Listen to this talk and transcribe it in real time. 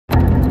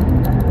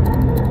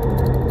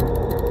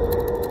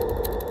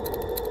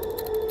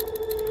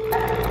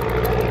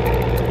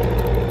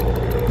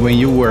When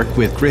you work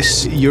with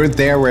Chris, you're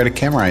there where the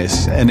camera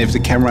is. And if the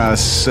camera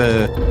is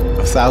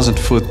 1,000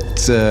 foot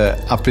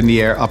up in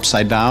the air,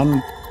 upside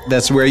down,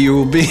 that's where you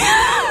will be.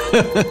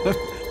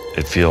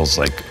 It feels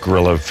like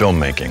guerrilla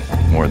filmmaking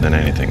more than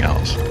anything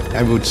else.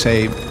 I would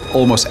say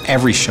almost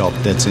every shot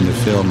that's in the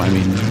film, I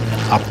mean,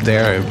 up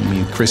there, I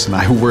mean, Chris and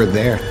I were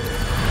there.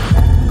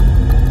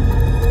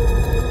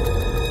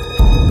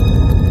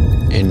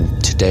 In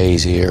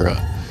today's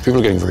era, people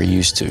are getting very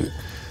used to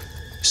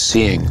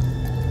seeing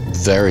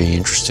very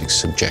interesting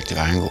subjective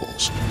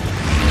angles.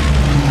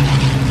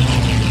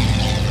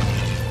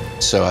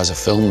 So as a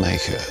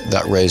filmmaker,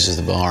 that raises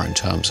the bar in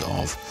terms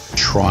of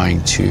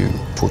trying to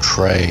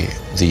portray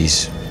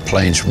these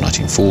planes from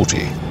 1940.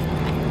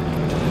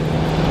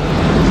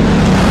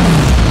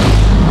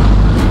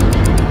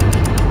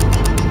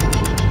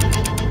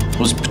 It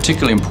was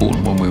particularly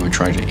important when we were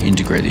trying to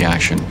integrate the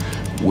action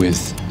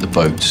with the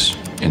boats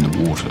in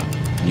the water.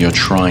 You're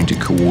trying to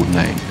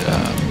coordinate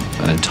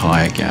an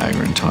entire gag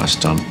or entire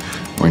stunt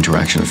or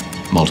interaction of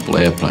multiple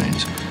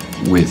airplanes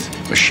with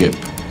a ship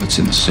that's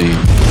in the sea.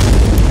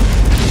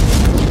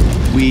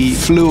 We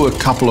flew a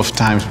couple of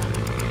times.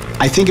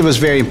 I think it was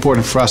very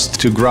important for us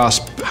to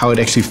grasp how it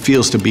actually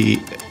feels to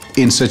be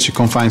in such a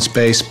confined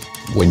space.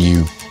 When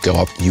you go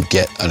up, you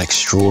get an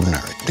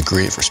extraordinary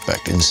degree of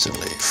respect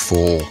instantly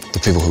for the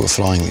people who are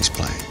flying these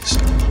planes.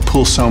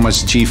 Pull so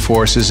much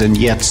G-forces and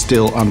yet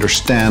still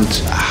understand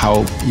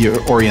how your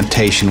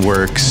orientation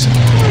works.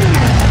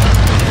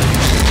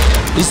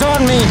 He's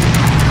on me!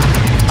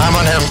 I'm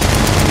on him.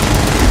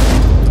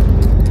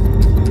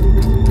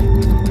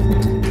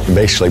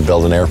 Basically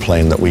build an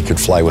airplane that we could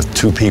fly with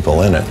 2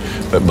 people in it,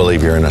 but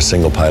believe you're in a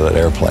single pilot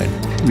airplane.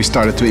 We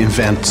started to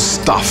invent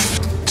stuff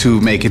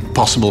to make it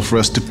possible for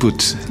us to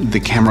put the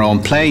camera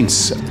on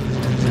planes.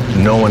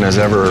 No one has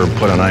ever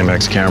put an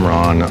IMAX camera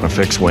on a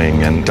fixed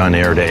wing and done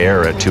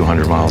air-to-air at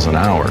 200 miles an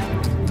hour.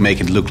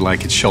 Make it look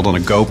like it's shot on a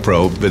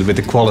GoPro, but with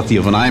the quality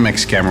of an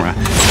IMAX camera.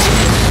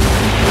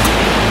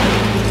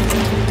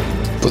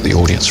 Put the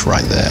audience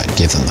right there and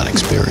give them that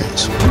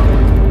experience.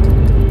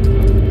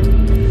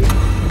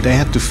 They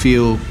had to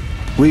feel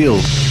real.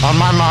 On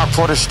my mark,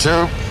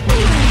 42.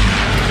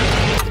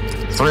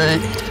 3,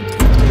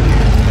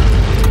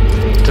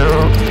 2,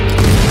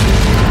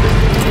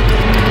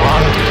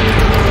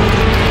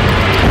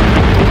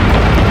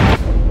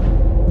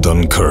 1.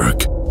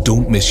 Dunkirk.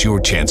 Don't miss your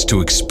chance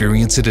to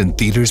experience it in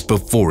theaters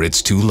before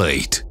it's too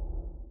late.